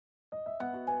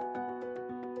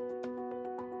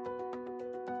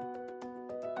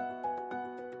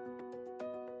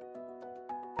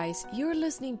Guys, you're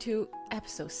listening to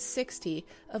episode 60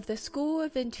 of the School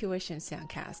of Intuition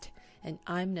Soundcast, and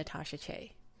I'm Natasha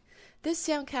Che. This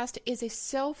soundcast is a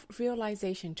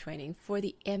self-realization training for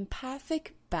the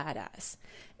empathic badass,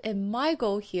 and my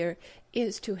goal here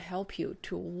is to help you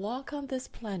to walk on this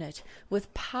planet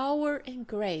with power and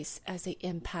grace as an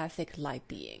empathic light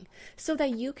being, so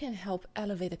that you can help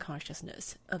elevate the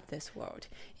consciousness of this world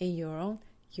in your own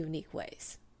unique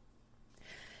ways.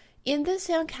 In this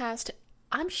soundcast,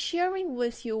 I'm sharing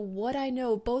with you what I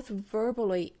know both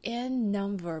verbally and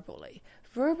non-verbally.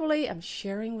 Verbally, I'm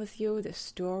sharing with you the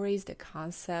stories, the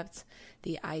concepts,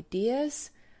 the ideas,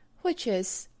 which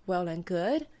is well and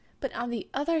good. But on the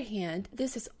other hand,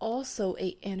 this is also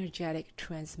an energetic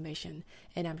transmission,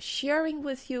 and I'm sharing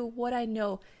with you what I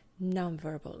know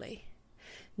non-verbally.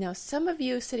 Now, some of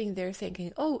you sitting there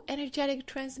thinking, oh, energetic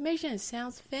transmission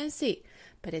sounds fancy,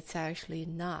 but it's actually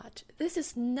not. This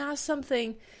is not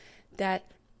something that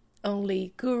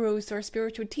only gurus or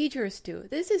spiritual teachers do.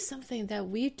 This is something that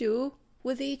we do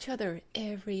with each other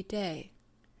every day.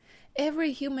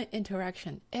 Every human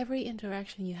interaction, every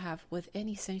interaction you have with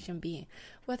any sentient being,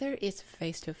 whether it's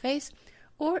face-to-face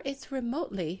or it's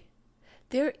remotely,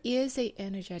 there is an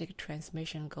energetic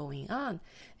transmission going on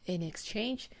in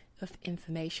exchange of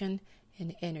information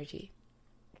and energy.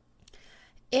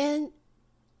 And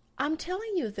I'm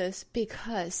telling you this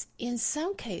because in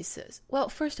some cases, well,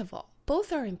 first of all,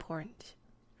 both are important,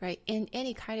 right? In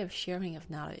any kind of sharing of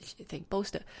knowledge, I think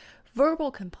both the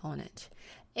verbal component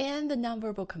and the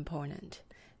nonverbal component,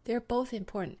 they're both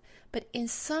important. But in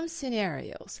some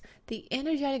scenarios, the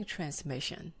energetic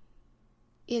transmission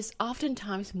is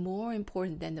oftentimes more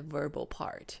important than the verbal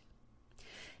part.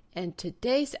 And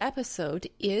today's episode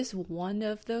is one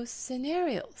of those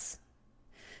scenarios.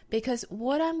 Because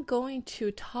what I'm going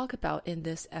to talk about in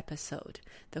this episode,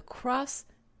 the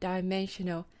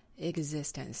cross-dimensional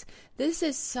existence, this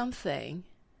is something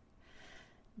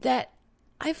that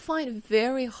I find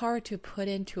very hard to put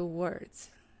into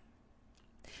words.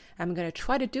 I'm going to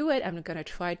try to do it. I'm going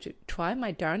to try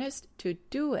my darnest to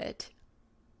do it.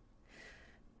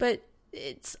 But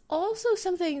it's also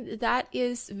something that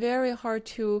is very hard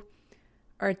to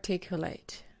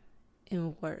articulate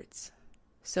in words.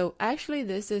 So actually,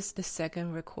 this is the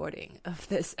second recording of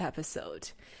this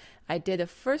episode. I did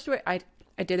I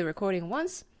did the recording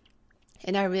once,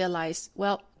 and I realized,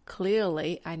 well,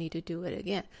 clearly I need to do it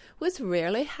again, which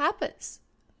rarely happens.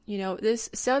 You know,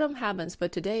 this seldom happens,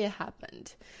 but today it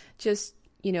happened. Just,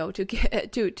 you know, to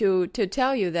get to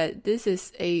tell you that this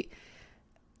is a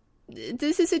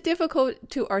difficult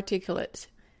to articulate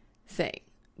thing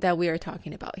that we are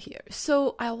talking about here.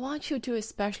 So I want you to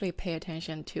especially pay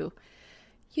attention to,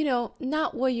 you know,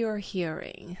 not what you're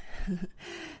hearing,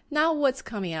 not what's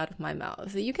coming out of my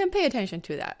mouth. You can pay attention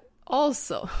to that.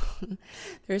 Also,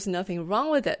 there's nothing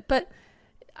wrong with it, but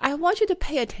I want you to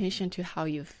pay attention to how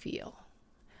you feel,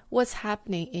 what's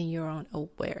happening in your own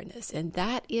awareness. And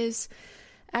that is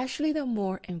actually the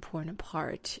more important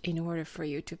part in order for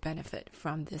you to benefit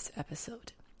from this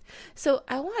episode. So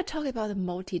I want to talk about the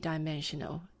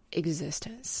multidimensional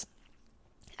existence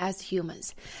as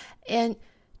humans. And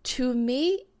to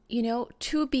me, you know,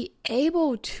 to be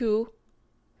able to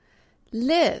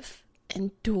live and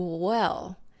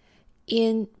dwell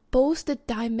in both the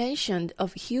dimension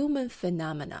of human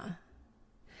phenomena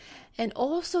and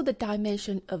also the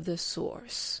dimension of the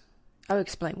source. I'll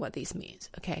explain what this means,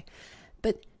 okay?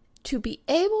 But to be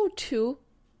able to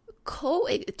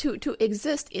to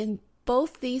exist in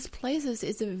both these places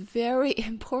is a very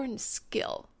important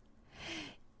skill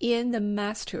in the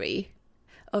mastery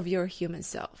of your human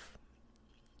self,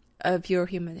 of your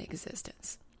human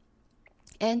existence.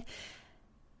 And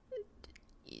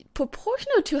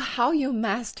proportional to how you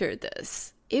master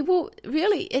this,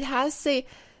 it has a,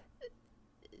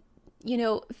 you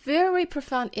know, very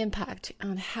profound impact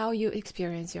on how you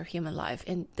experience your human life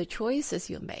and the choices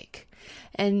you make.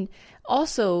 And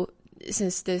also,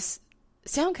 since this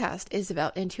soundcast is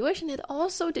about intuition, it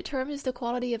also determines the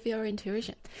quality of your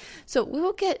intuition. So we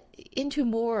will get into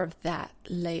more of that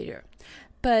later.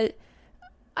 But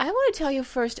I want to tell you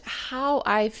first how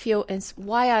I feel and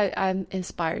why I'm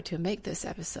inspired to make this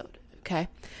episode, okay?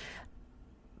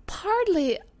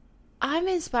 Partly, I'm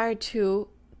inspired to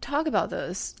talk about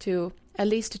this, talk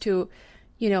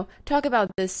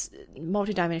about this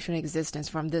multidimensional existence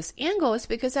from this angle is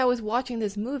because I was watching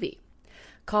this movie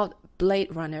called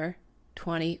Blade Runner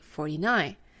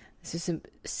 2049. This is a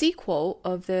sequel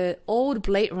of the old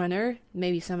Blade Runner.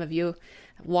 Maybe some of you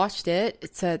watched it.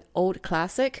 It's an old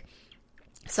classic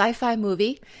sci-fi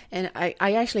movie, and I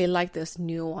actually like this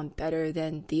new one better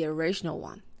than the original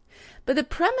one. But the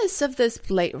premise of this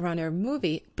Blade Runner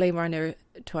movie, Blade Runner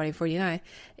 2049,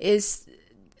 is,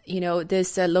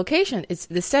 this location,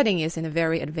 the setting is in a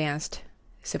very advanced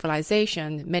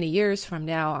civilization many years from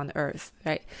now on Earth,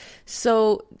 right?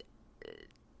 So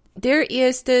there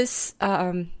is this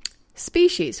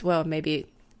species, well, maybe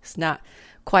it's not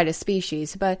quite a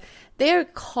species, but they're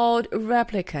called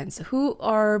replicants, who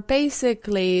are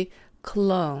basically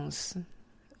clones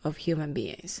of human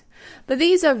beings. But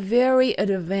these are very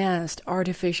advanced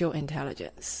artificial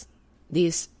intelligence,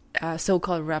 these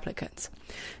so-called replicants.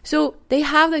 So they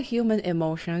have the human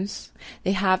emotions,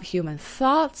 they have human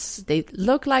thoughts, they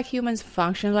look like humans,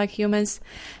 function like humans,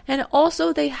 and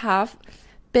also they have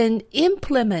been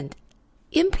implanted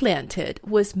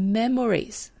with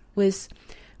memories, with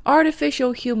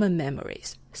artificial human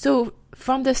memories. So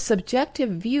from the subjective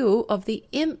view of the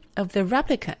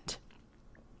replicant,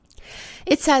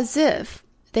 it's as if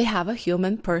they have a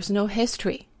human personal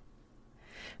history,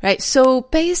 right? So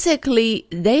basically,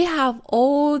 they have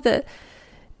all the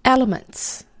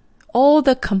elements, all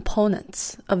the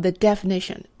components of the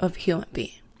definition of human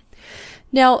being.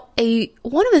 Now,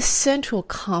 one of the central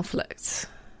conflicts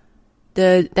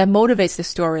that motivates the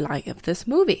storyline of this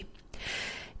movie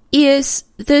is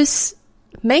this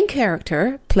main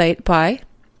character played by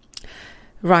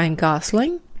Ryan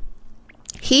Gosling.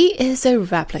 He is a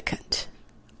replicant,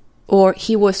 or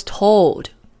he was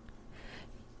told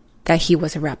that he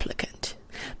was a replicant.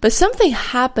 But something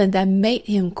happened that made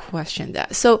him question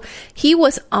that. So he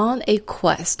was on a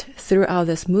quest throughout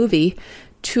this movie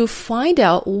to find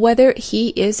out whether he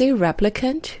is a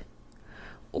replicant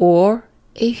or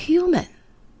a human.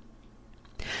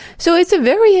 So it's a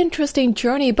very interesting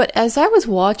journey, but as I was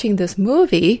watching this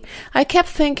movie, I kept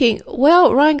thinking,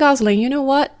 well, Ryan Gosling, you know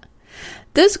what?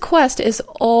 This quest is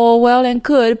all well and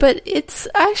good, but it's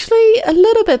actually a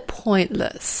little bit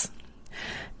pointless.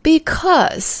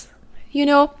 Because,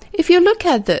 if you look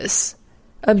at this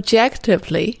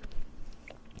objectively,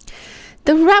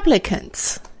 the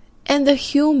replicants and the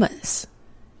humans,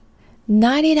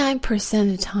 99%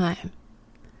 of the time,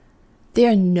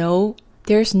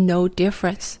 there's no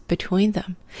difference between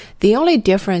them. The only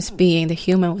difference being the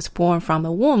human was born from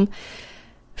a womb,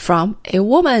 from a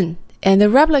woman, and the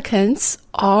replicants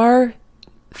are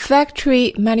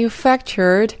factory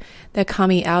manufactured. They're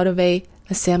coming out of a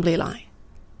assembly line.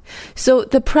 So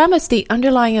the premise, the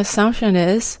underlying assumption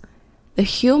is the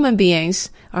human beings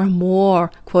are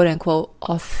more, quote unquote,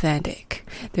 authentic.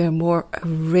 They're more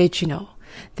original.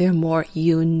 They're more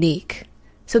unique.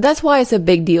 So that's why it's a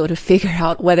big deal to figure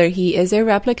out whether he is a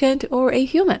replicant or a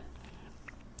human.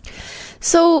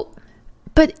 So,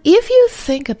 but if you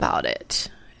think about it,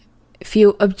 if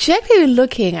you objectively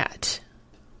looking at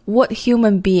what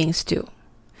human beings do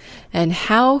and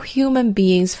how human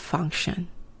beings function,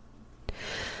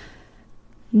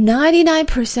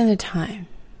 99% of the time,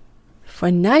 for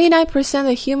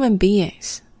 99% of human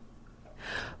beings,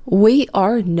 we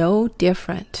are no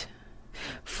different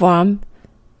from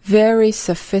very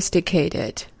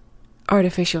sophisticated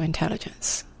artificial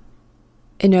intelligence.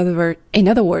 In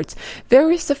other words,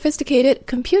 very sophisticated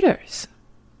computers.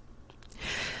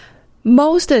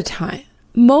 Most of the time,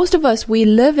 most of us, we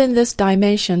live in this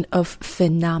dimension of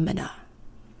phenomena.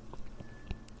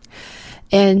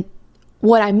 And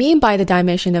what I mean by the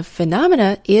dimension of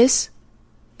phenomena is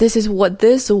this is what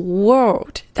this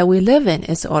world that we live in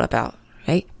is all about,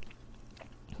 right?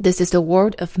 This is the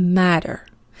world of matter.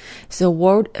 It's a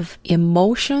world of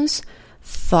emotions,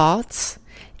 thoughts,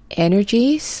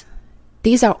 energies.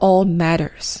 These are all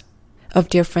matters of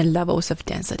different levels of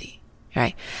density,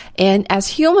 right? And as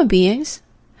human beings,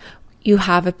 you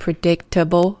have a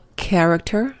predictable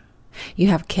character. You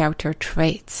have character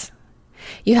traits.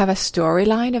 You have a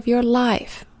storyline of your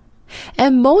life.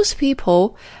 And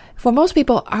for most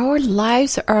people, our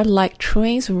lives are like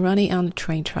trains running on the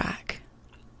train track.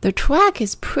 The track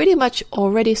is pretty much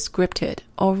already scripted,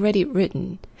 already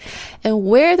written. And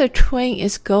where the train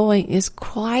is going is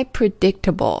quite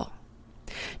predictable,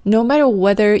 no matter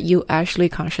whether you're actually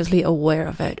consciously aware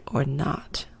of it or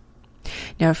not.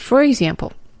 Now, for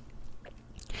example,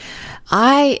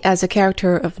 I, as a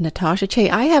character of Natasha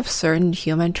Che, I have certain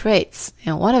human traits.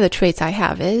 And one of the traits I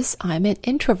have is I'm an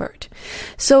introvert.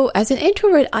 So as an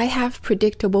introvert, I have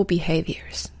predictable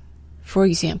behaviors. For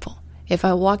example, if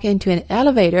I walk into an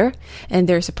elevator and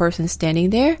there's a person standing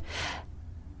there,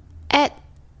 at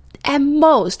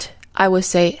most, I would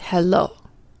say hello,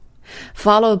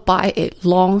 followed by a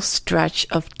long stretch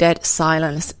of dead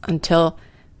silence until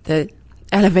the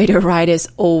elevator ride is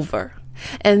over.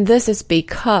 And this is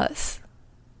because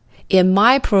in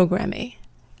my programming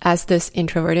as this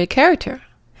introverted character,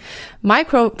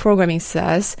 Microprogramming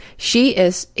says she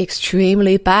is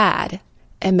extremely bad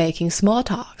at making small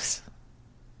talks.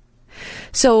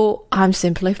 So I'm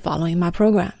simply following my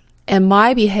program, and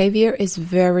my behavior is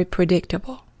very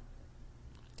predictable.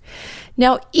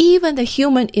 Now, even the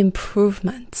human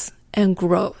improvements and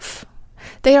growth,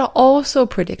 they are also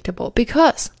predictable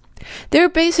because they're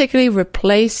basically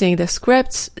replacing the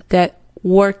scripts that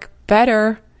work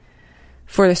better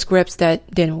for the scripts that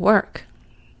didn't work.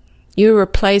 You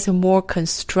replace a more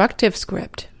constructive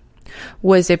script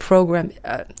with a program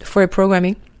for a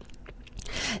programming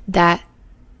that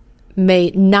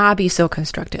may not be so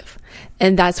constructive.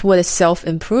 And that's what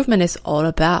self-improvement is all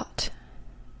about.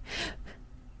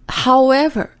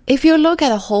 However, if you look at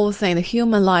the whole thing, the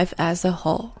human life as a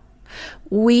whole,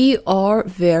 we are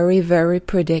very, very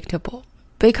predictable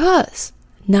because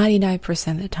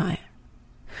 99% of the time,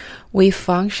 we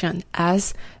function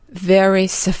as very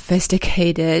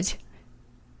sophisticated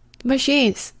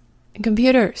machines and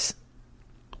computers.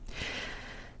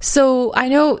 So I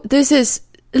know this is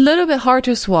a little bit hard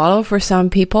to swallow for some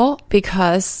people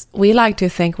because we like to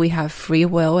think we have free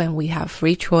will and we have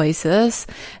free choices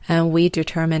and we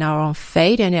determine our own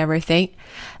fate and everything.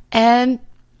 And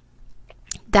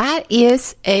that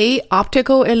is a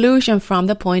optical illusion from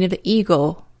the point of the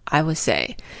ego, I would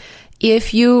say.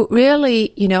 If you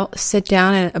really, sit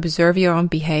down and observe your own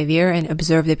behavior and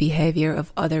observe the behavior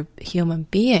of other human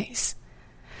beings,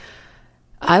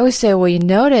 I would say what you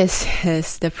notice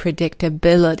is the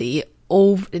predictability,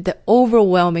 the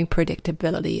overwhelming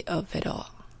predictability of it all.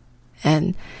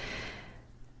 And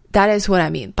that is what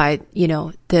I mean by,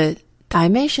 the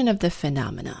dimension of the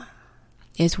phenomena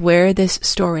is where this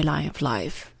storyline of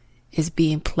life is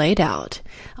being played out.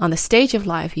 On the stage of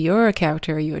life, you're a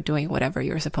character, you're doing whatever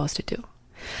you're supposed to do.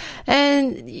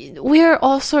 And we're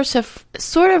all sort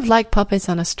of like puppets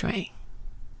on a string,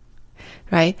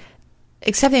 right?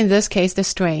 Except in this case, the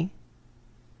string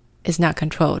is not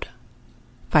controlled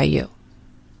by you.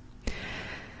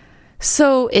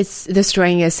 So the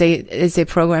string is a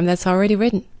program that's already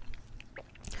written.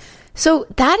 So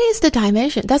that is the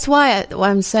dimension. That's why what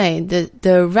I'm saying, the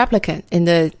replicant in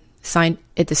the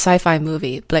sci-fi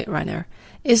movie Blade Runner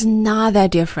is not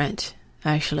that different,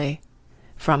 actually,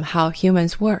 from how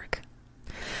humans work.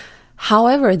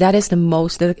 However, that is the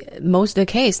most of the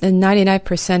case. The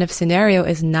 99% of scenario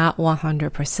is not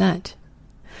 100%.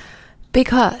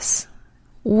 Because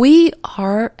we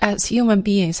are, as human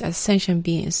beings, as sentient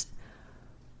beings,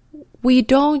 we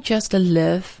don't just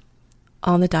live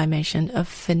on the dimension of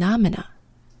phenomena,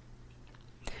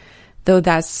 though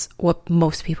that's what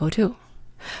most people do.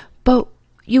 But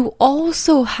you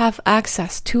also have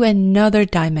access to another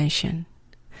dimension,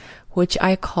 which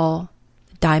I call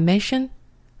dimension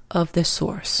of the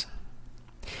source.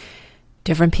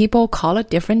 Different people call it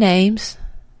different names.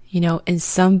 In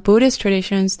some Buddhist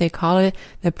traditions, they call it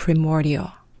the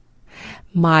primordial.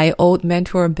 My old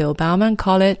mentor, Bill Bauman,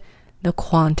 called it the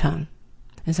quantum.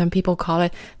 And some people call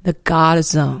it the God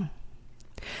zone.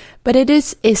 But it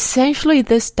is essentially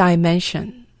this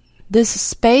dimension, this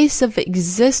space of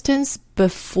existence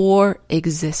before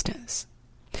existence.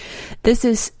 This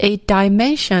is a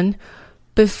dimension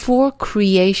before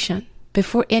creation,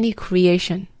 before any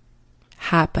creation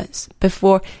happens,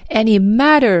 before any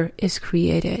matter is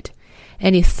created,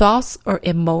 any thoughts or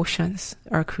emotions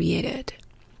are created,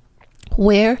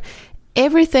 where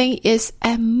everything is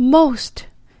at most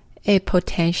a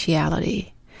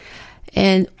potentiality.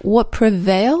 And what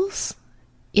prevails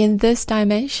in this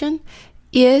dimension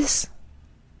is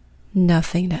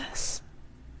nothingness,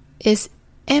 is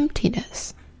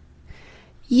emptiness.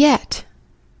 Yet,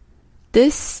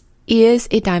 this is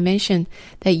a dimension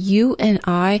that you and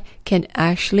I can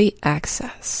actually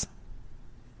access.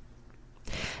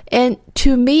 And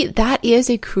to me, that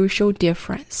is a crucial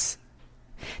difference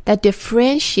that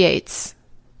differentiates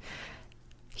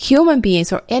human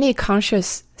beings or any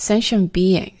conscious sentient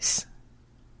beings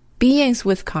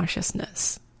with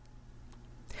consciousness,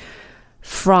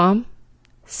 from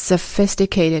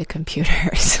sophisticated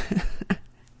computers.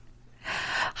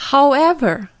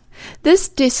 However, this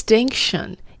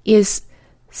distinction is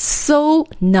so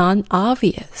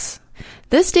non-obvious.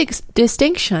 This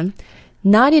distinction,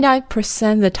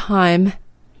 99% of the time,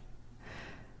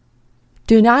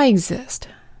 do not exist.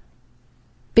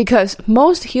 Because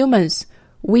most humans,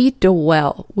 we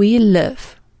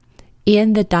live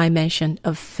in the dimension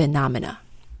of phenomena.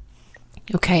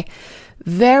 Okay?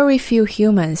 Very few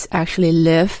humans actually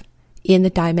live in the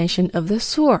dimension of the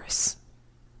source.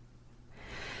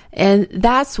 And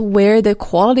that's where the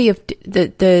quality of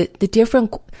the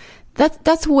different,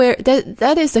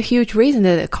 that is a huge reason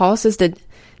that it causes the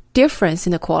difference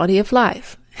in the quality of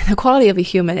life. the quality of a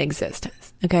human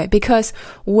existence. Okay, because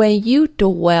when you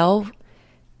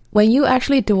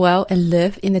actually dwell and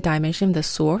live in the dimension of the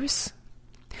source,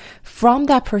 from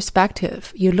that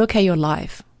perspective, you look at your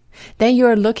life. Then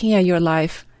you're looking at your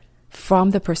life from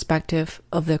the perspective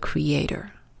of the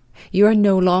Creator. You're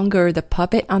no longer the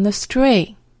puppet on the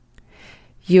string.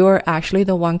 You're actually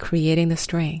the one creating the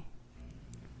string.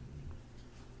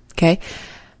 Okay?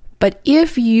 But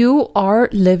if you are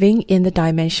living in the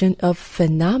dimension of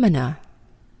phenomena,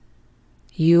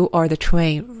 you are the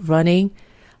train running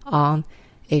on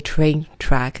a train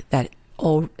track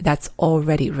that's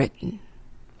already written.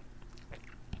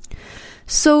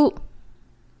 So,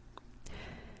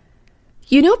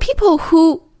 people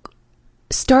who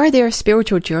start their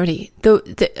spiritual journey,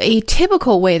 a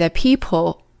typical way that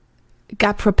people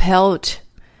got propelled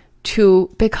to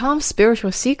become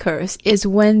spiritual seekers is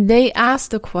when they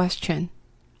ask the question,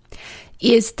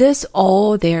 is this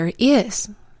all there is?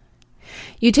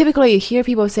 You typically hear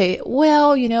people say,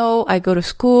 well, I go to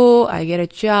school, I get a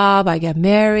job, I get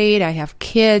married, I have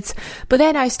kids, but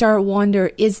then I start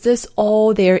wondering, is this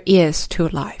all there is to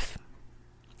life?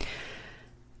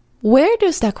 Where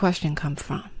does that question come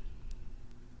from?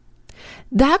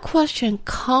 That question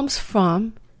comes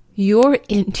from your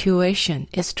intuition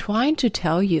is trying to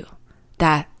tell you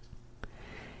that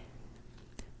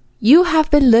you have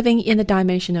been living in the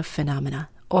dimension of phenomena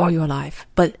all your life,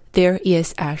 but there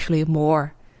is actually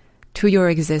more to your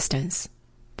existence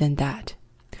than that.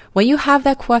 When you have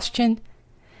that question,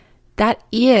 that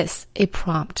is a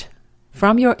prompt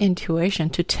from your intuition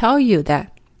to tell you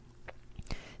that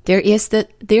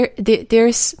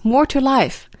there's more to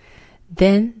life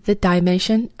than the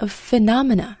dimension of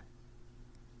phenomena.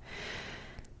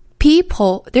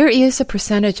 There is a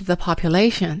percentage of the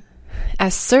population at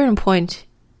a certain point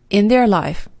in their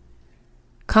life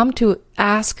come to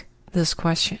ask this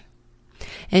question.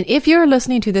 And if you're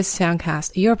listening to this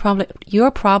soundcast,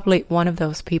 you're probably one of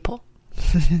those people.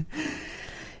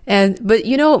 But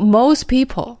most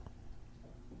people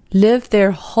live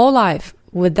their whole life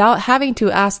without having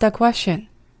to ask that question.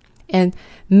 And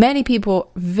many people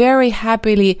very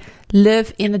happily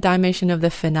live in the dimension of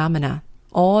the phenomena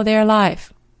all their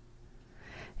life.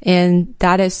 And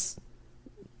that is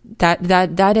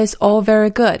all very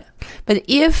good. But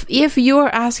if you're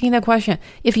asking the question,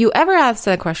 if you ever ask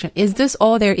that question, is this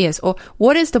all there is? Or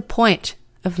what is the point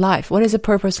of life? What is the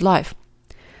purpose of life?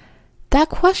 That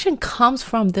question comes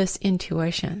from this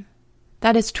intuition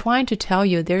that is trying to tell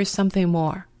you there is something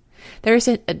more. There is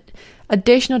an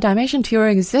additional dimension to your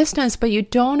existence, but you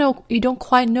don't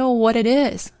quite know what it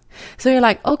is. So you're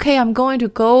like, okay, I'm going to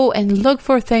go and look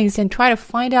for things and try to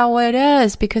find out what it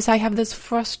is because I have this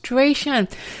frustration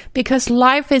because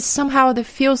life is somehow that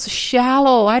feels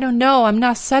shallow. I don't know. I'm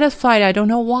not satisfied. I don't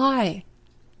know why.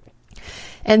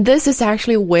 And this is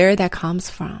actually where that comes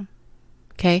from.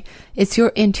 Okay. It's your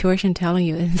intuition telling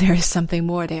you there is something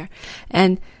more there.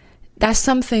 And that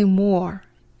something more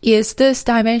is this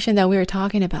dimension that we were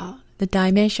talking about, the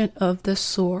dimension of the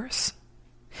source.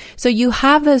 So you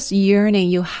have this yearning,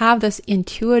 you have this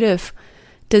intuitive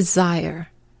desire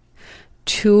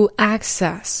to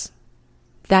access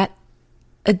that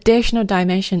additional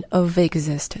dimension of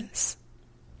existence.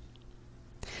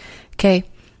 Okay.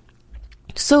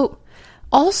 So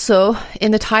also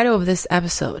in the title of this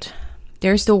episode,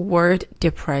 there's the word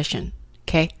depression.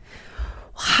 Okay.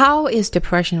 How is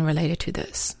depression related to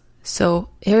this? So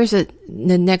here's the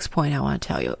next point I want to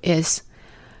tell you is,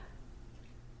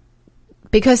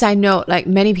 because I know like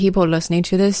many people listening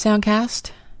to this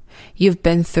soundcast, you've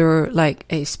been through like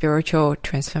a spiritual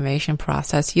transformation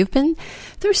process. You've been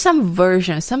through some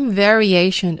version, some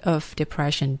variation of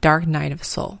depression, dark night of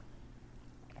soul.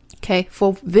 Okay,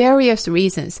 for various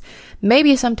reasons.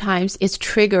 Maybe sometimes it's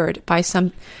triggered by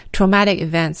some traumatic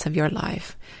events of your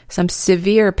life, some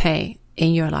severe pain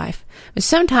in your life. But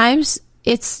sometimes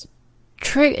it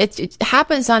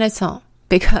happens on its own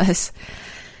because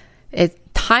it's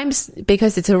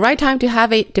the right time to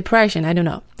have a depression. I don't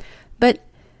know. But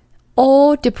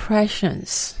all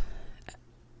depressions,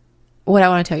 what I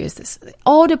want to tell you is this.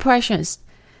 All depressions,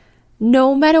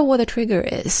 no matter what the trigger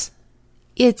is,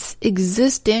 it's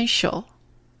existential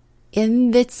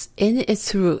in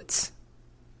its roots.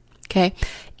 Okay?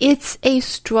 It's a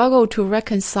struggle to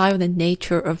reconcile the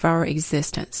nature of our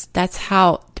existence. That's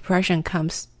how depression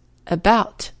comes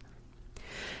about.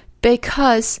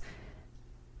 Because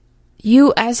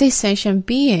you as a sentient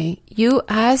being, you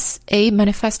as a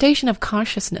manifestation of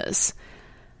consciousness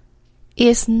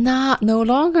is no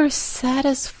longer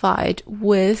satisfied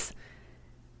with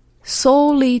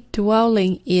solely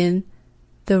dwelling in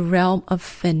the realm of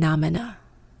phenomena.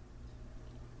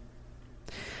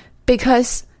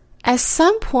 Because at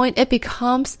some point it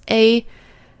becomes a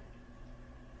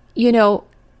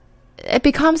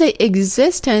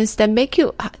existence that make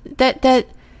you, that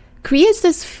creates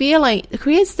this feeling,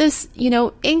 creates this,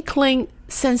 inkling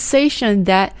sensation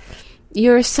that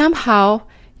you're somehow,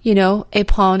 a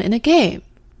pawn in a game.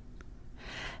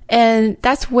 And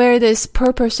that's where this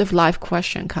purpose of life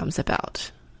question comes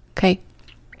about. Okay.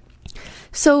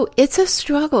 So it's a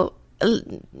struggle. A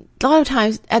lot of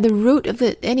times at the root of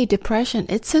any depression,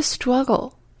 it's a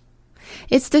struggle.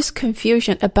 It's this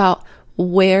confusion about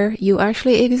where you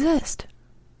actually exist.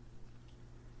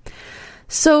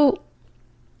 So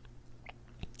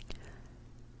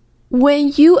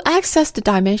when you access the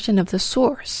dimension of the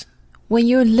source, when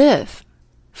you live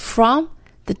from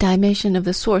the dimension of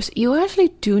the source, you actually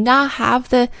do not have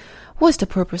the what's the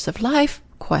purpose of life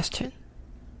question.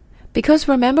 Because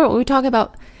remember, when we talk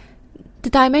about the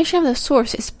dimension of the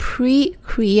source is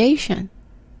pre-creation.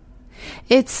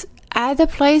 It's at the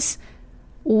place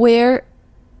where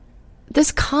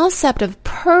this concept of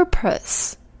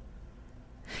purpose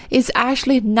is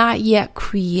actually not yet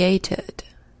created.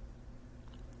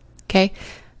 Okay?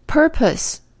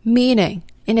 Purpose, meaning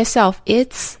in itself,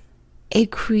 it's a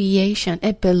creation.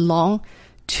 It belongs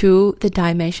to the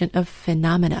dimension of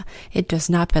phenomena. It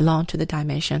does not belong to the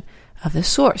dimension of the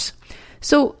source.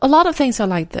 So a lot of things are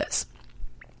like this.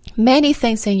 Many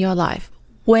things in your life,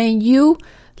 when you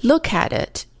look at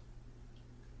it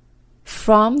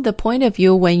from the point of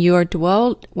view when you're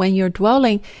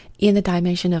dwelling in the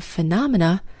dimension of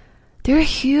phenomena, they're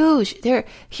huge. They're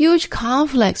huge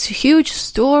conflicts, huge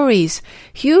stories,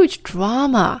 huge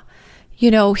drama,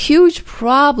 huge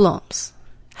problems.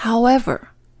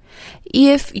 However,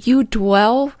 if you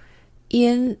dwell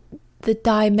in the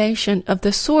dimension of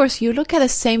the source, you look at the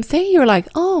same thing, you're like,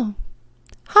 oh,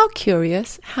 how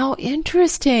curious, how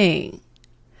interesting.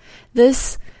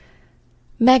 This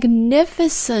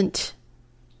magnificent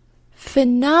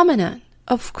phenomenon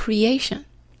of creation.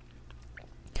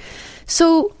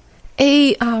 So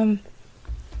a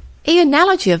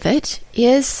analogy of it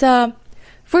is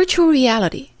virtual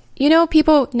reality.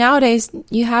 People nowadays,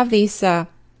 you have these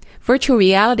virtual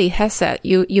reality headset.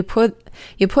 You put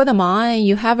them on and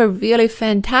you have a really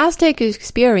fantastic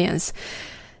experience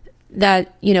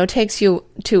that, takes you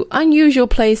to unusual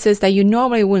places that you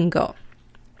normally wouldn't go.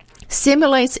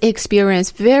 Simulates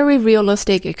experience, very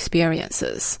realistic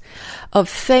experiences of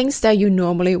things that you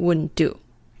normally wouldn't do,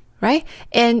 right?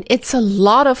 And it's a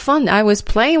lot of fun. I was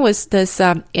playing with this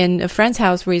in a friend's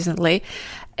house recently,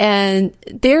 and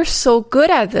they're so good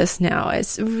at this now.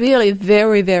 It's really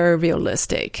very, very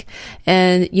realistic.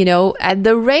 And, at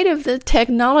the rate of the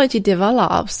technology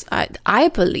develops, I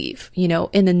believe, in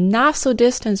the not so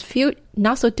distant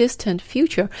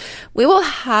future, we will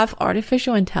have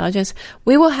artificial intelligence.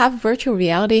 We will have virtual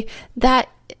reality that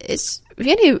is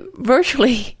really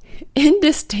virtually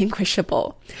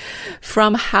indistinguishable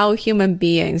from how human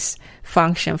beings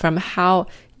function, from how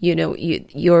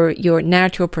your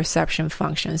natural perception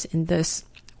functions in this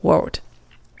world.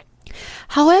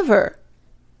 However,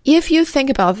 if you think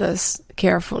about this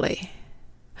carefully,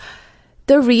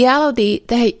 the reality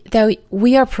that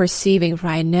we are perceiving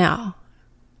right now,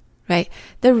 right?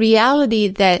 The reality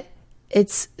that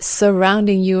it's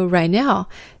surrounding you right now,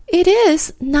 it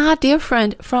is not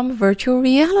different from virtual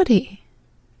reality.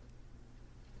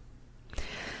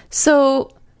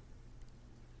 So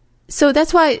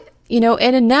that's why,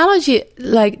 an analogy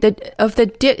like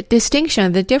the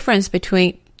distinction, the difference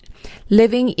between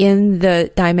living in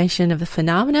the dimension of the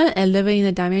phenomena and living in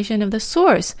the dimension of the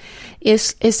source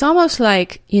is almost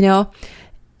like,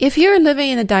 if you're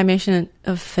living in the dimension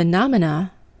of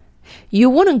phenomena, you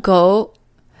wouldn't go,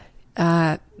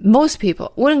 most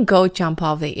people wouldn't go jump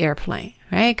off the airplane,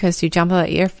 right? Because you jump off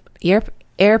the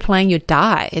airplane, you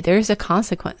die. There's a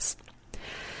consequence.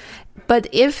 But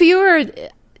if you're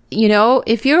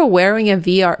wearing a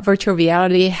virtual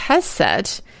reality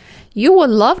headset, you would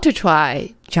love to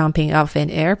try jumping off an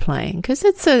airplane because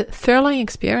it's a thrilling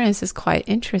experience. It's quite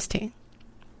interesting.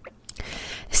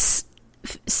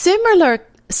 Similar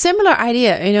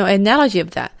idea, analogy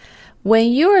of that.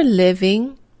 When you are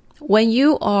living,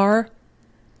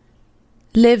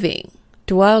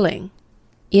 dwelling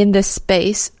in the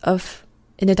space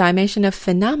in the dimension of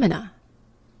phenomena,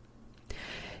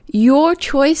 your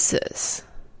choices,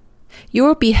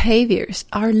 your behaviors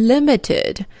are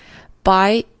limited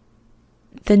by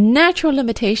the natural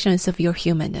limitations of your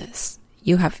humanness.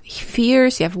 You have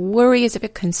fears, you have worries, you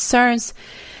have concerns,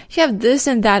 you have this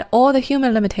and that, all the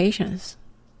human limitations.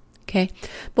 Okay?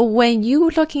 But when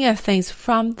you're looking at things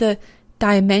from the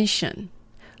dimension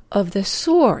of the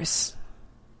source,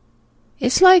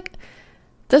 it's like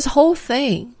this whole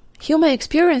thing, human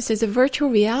experience, is a virtual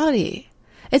reality.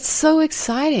 It's so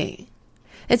exciting.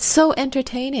 It's so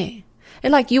entertaining.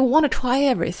 And like you want to try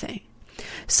everything.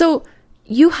 So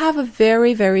you have a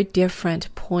very, very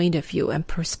different point of view and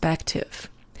perspective.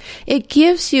 It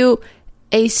gives you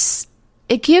a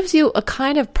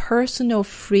kind of personal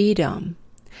freedom,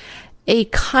 a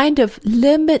kind of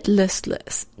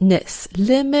limitlessness.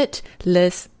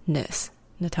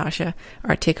 Natasha,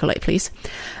 articulate, please.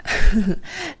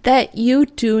 That you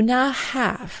do not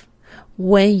have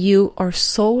when you are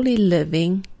solely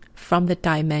living from the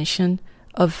dimension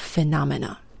of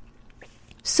phenomena.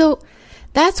 So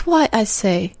that's why I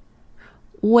say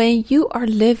when you are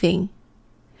living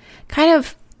from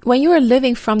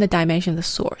the dimension of the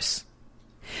source,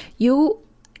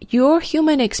 your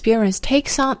human experience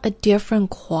takes on a different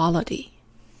quality.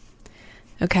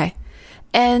 Okay?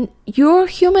 And your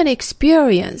human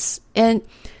experience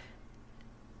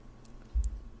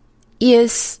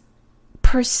is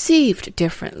perceived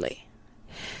differently.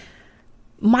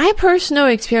 My personal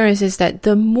experience is that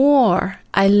the more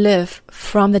I live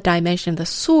from the dimension of the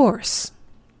source,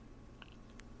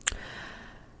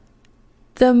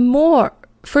 the more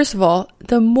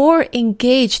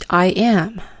engaged I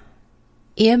am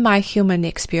in my human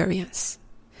experience,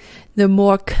 the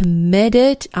more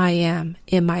committed I am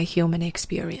in my human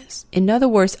experience. In other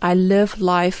words, I live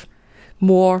life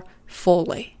more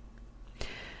fully.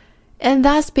 And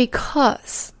that's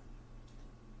because,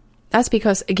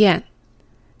 again,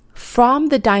 from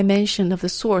the dimension of the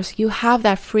source, you have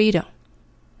that freedom.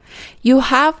 You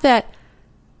have that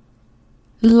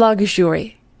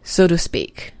luxury, so to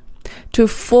speak, to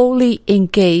fully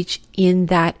engage in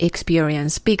that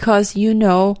experience because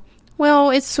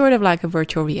it's sort of like a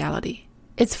virtual reality.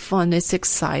 It's fun, it's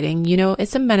exciting,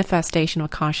 it's a manifestation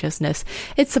of consciousness.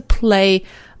 It's a play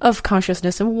of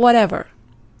consciousness and whatever.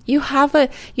 You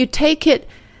take it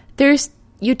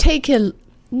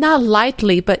not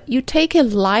lightly, but you take it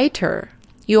lighter.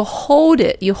 You hold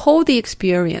the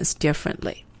experience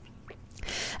differently.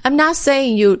 I'm not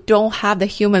saying you don't have the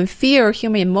human fear,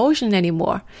 human emotion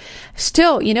anymore.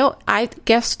 Still, I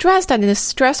get stressed in a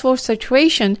stressful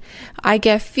situation. I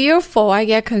get fearful. I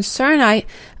get concerned.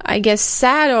 I get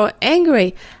sad or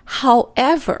angry.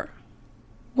 However,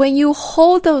 when you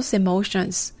hold those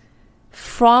emotions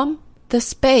from the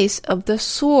space of the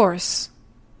source,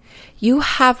 you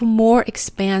have more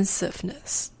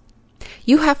expansiveness.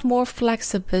 You have more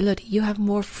flexibility. You have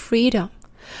more freedom,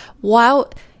 while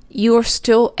you're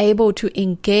still able to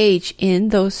engage in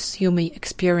those human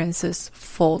experiences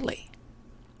fully.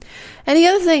 And the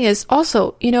other thing is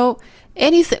also,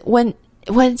 anything,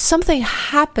 when something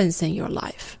happens in your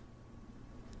life,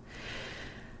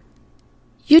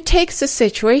 you take the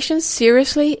situation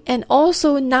seriously and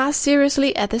also not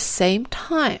seriously at the same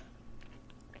time.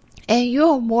 And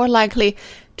you're more likely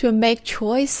to make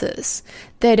choices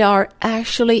that are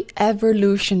actually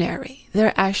evolutionary.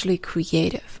 They're actually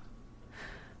creative.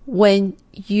 When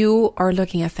you are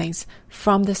looking at things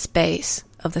from the space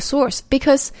of the source,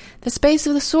 because the space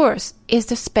of the source is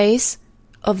the space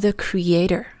of the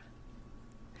creator,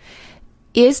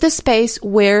 is the space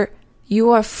where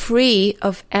you are free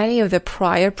of any of the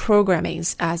prior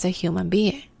programmings as a human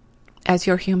being, as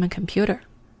your human computer.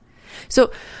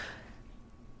 So,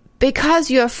 because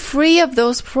you are free of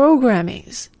those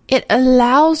programmings, it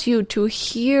allows you to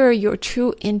hear your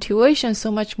true intuition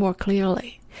so much more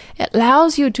clearly. It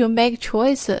allows you to make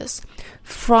choices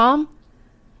from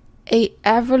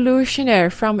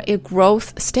from a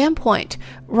growth standpoint,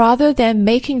 rather than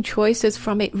making choices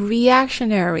from a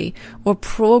reactionary or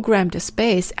programmed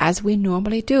space as we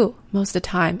normally do most of the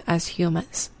time as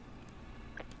humans.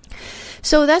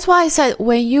 So that's why I said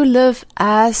when you live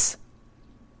as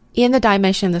in the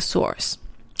dimension of the source,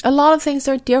 a lot of things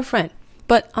are different.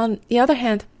 But on the other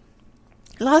hand,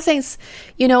 a lot of things,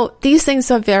 these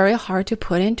things are very hard to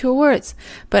put into words.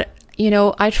 But,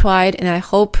 I tried, and I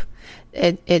hope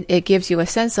it gives you a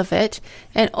sense of it.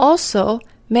 And also,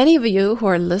 many of you who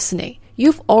are listening,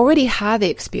 you've already had the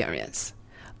experience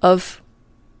of,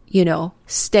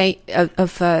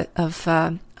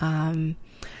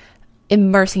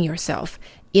 immersing yourself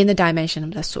in the dimension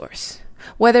of the source.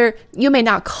 Whether you may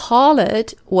not call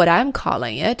it what I'm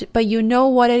calling it, but you know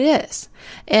what it is.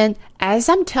 And as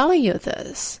I'm telling you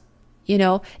this,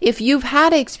 if you've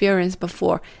had experience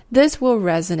before, this will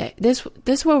resonate. This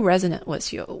will resonate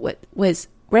with you,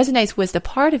 resonates with the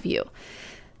part of you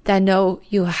that know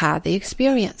you had the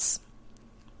experience.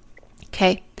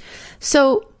 Okay,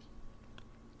 so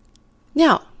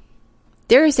now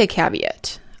there is a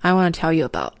caveat I want to tell you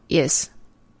about, is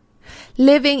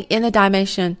living in the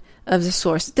dimension of the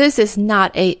source. This is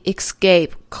not a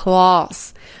escape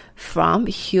clause from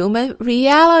human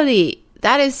reality.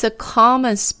 That is a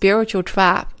common spiritual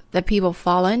trap that people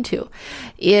fall into,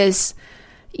 is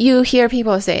you hear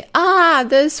people say,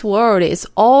 this world is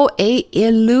all a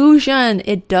illusion.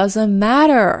 It doesn't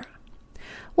matter.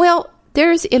 Well,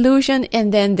 there's illusion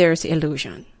and then there's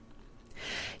illusion.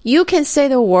 You can say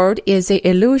the world is a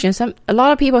illusion. A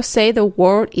lot of people say the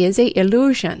world is a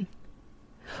illusion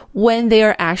when they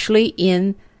are actually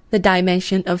in the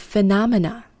dimension of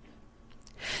phenomena.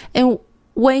 And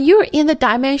when you're in the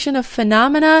dimension of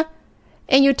phenomena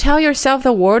and you tell yourself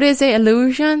the world is an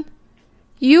illusion,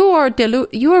 you are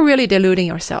really deluding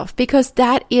yourself, because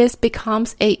that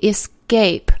becomes a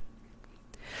escape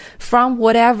from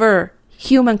whatever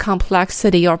human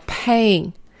complexity or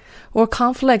pain or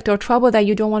conflict or trouble that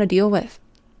you don't want to deal with.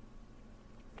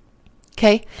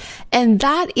 Okay? And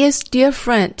that is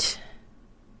different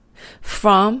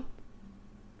from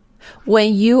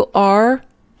when you are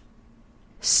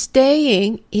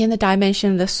staying in the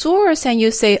dimension of the source and you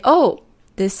say,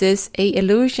 this is an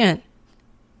illusion.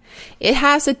 It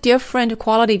has a different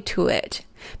quality to it.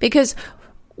 Because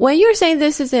when you're saying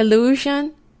this is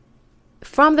illusion,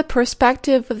 from the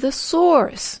perspective of the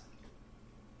source,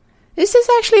 this is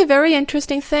actually a very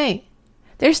interesting thing.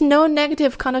 There's no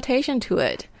negative connotation to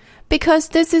it, because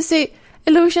this is an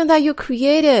illusion that you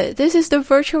created. This is the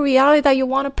virtual reality that you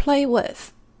want to play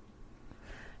with.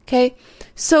 Okay?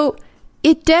 So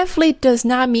it definitely does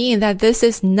not mean that this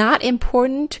is not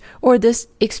important or this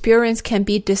experience can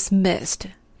be dismissed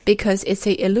because it's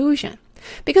an illusion.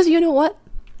 Because you know what?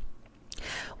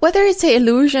 Whether it's an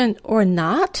illusion or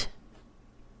not,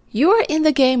 you're in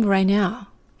the game right now.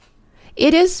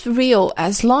 It is real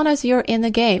as long as you're in the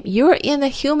game. You're in the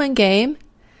human game.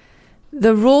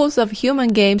 The rules of human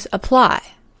games apply.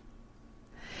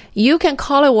 You can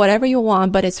call it whatever you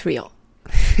want, but it's real.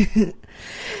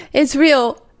 It's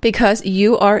real because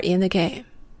you are in the game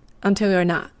until you're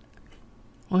not.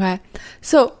 Okay?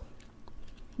 So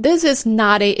this is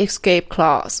not an escape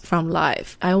clause from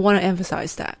life. I want to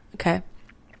emphasize that. Okay?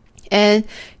 And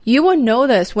you will know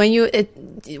this when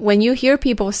you hear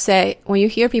people say,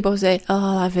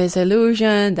 life is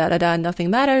illusion, nothing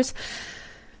matters.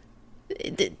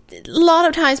 A lot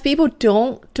of times people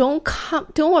don't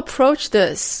approach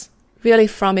this really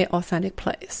from an authentic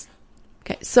place.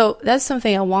 Okay, so that's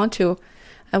something I want to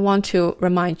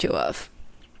remind you of.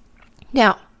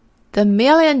 Now, the $1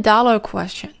 million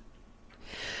question.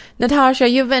 Natasha,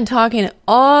 you've been talking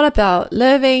all about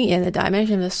living in the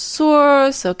dimension of the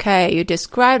source. Okay, you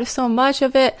described so much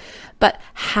of it, but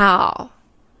how?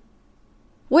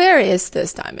 Where is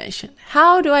this dimension?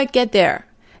 How do I get there?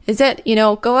 Is it,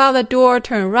 go out the door,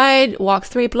 turn right, walk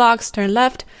 3 blocks, turn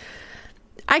left?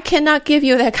 I cannot give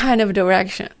you that kind of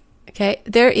direction. Okay,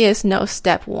 there is no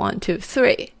step 1, 2,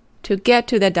 3 to get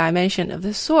to the dimension of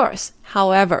the source.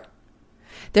 However,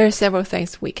 there are several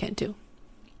things we can do.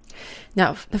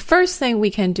 Now, the first thing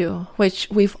we can do, which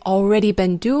we've already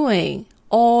been doing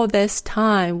all this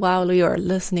time while you're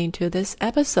listening to this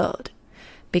episode,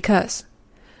 because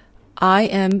I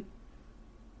am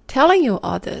telling you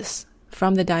all this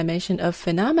from the dimension of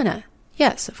phenomena.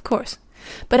 Yes, of course.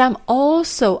 But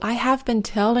I have been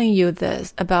telling you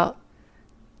this about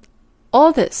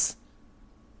all this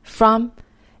from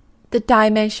the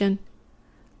dimension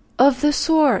of the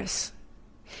source.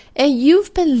 And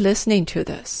you've been listening to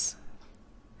this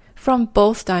from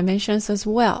both dimensions as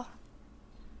well.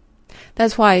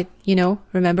 That's why,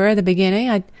 remember at the beginning,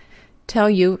 I tell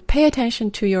you, pay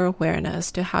attention to your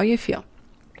awareness, to how you feel.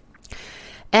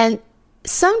 And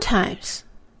sometimes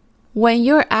when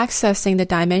you're accessing the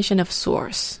dimension of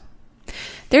source,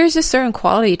 there is a certain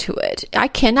quality to it.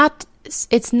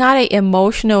 It's not an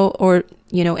emotional or,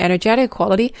 energetic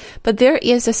quality, but there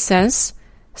is a sense,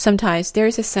 sometimes there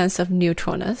is a sense of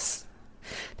neutralness.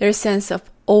 There's a sense of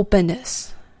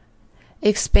openness,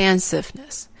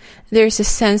 expansiveness. There's a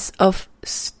sense of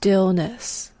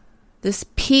stillness, this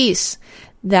peace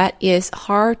that is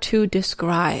hard to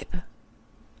describe.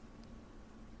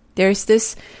 There's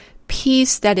this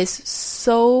peace that is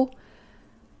so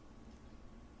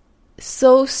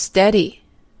steady,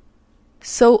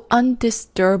 so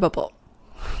undisturbable.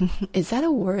 Is that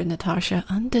a word, Natasha?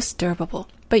 Undisturbable.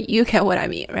 But you get what I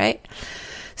mean, right?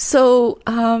 So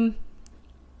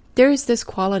there is this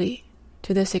quality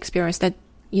to this experience that,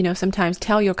 sometimes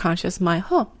tell your conscious mind,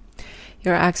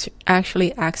 you're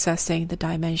actually accessing the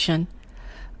dimension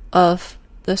of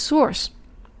the source.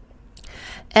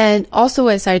 And also,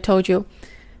 as I told you,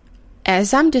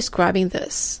 as I'm describing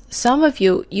this, some of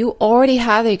you already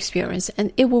have the experience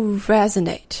and it will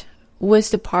resonate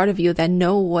with the part of you that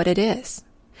know what it is.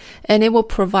 and it will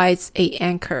provide an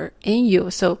anchor in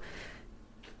you. So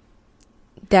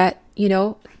that,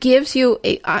 gives you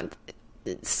on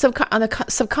the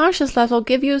subconscious level,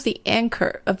 give you the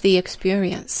anchor of the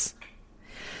experience.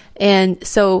 And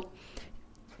so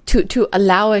to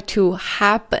allow it to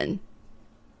happen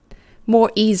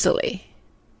more easily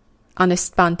on a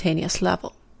spontaneous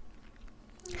level.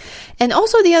 And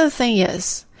also the other thing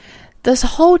is, this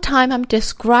whole time I'm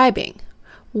describing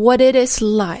what it is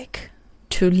like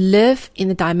to live in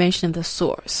the dimension of the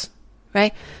source,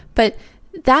 right? But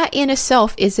that in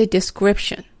itself is a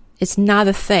description. It's not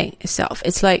a thing itself.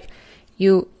 It's like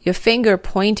your finger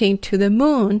pointing to the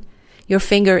moon. Your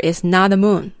finger is not the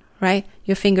moon, right?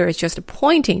 Your finger is just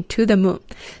pointing to the moon.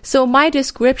 So my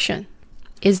description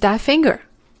is that finger.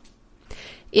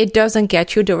 It doesn't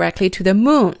get you directly to the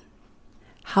moon.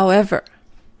 However,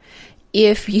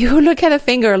 if you look at a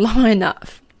finger long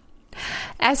enough,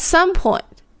 at some point,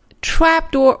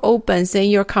 trapdoor opens in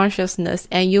your consciousness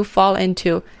and you fall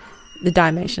into the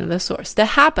dimension of the source. That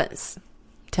happens, I'm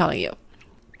telling you.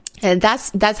 And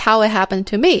that's how it happened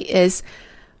to me, is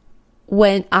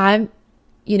when I'm,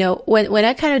 when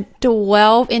I kind of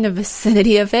dwell in the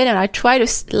vicinity of it and I try to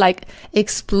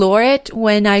explore it,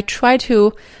 when I try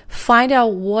to find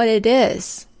out what it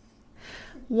is,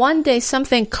 one day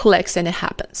something clicks and it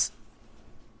happens.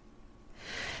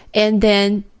 And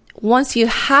then once you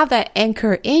have that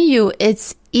anchor in you,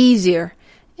 it's easier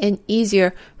and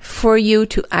easier for you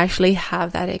to actually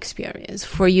have that experience,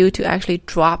 for you to actually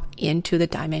drop into the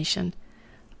dimension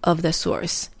of the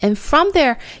source. And from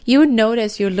there, you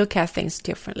notice you look at things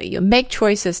differently. You make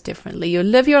choices differently. You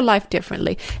live your life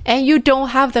differently. And you don't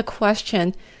have the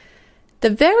question, the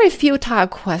very futile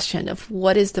question of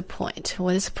what is the point?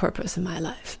 What is the purpose of my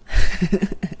life?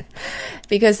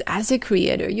 Because as a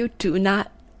creator, you do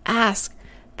not ask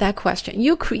that question.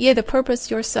 You create the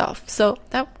purpose yourself. So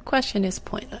that question is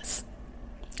pointless.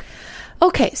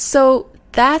 Okay, so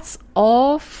that's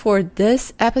all for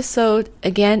this episode.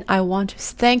 Again, I want to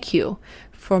thank you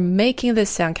for making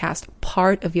this Soundcast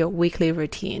part of your weekly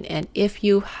routine. And if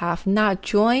you have not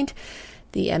joined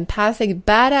the Empathic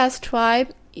Badass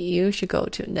Tribe, you should go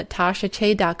to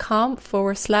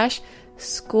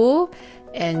natashachey.com/school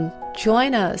and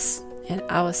join us. And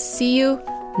I will see you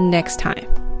next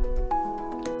time.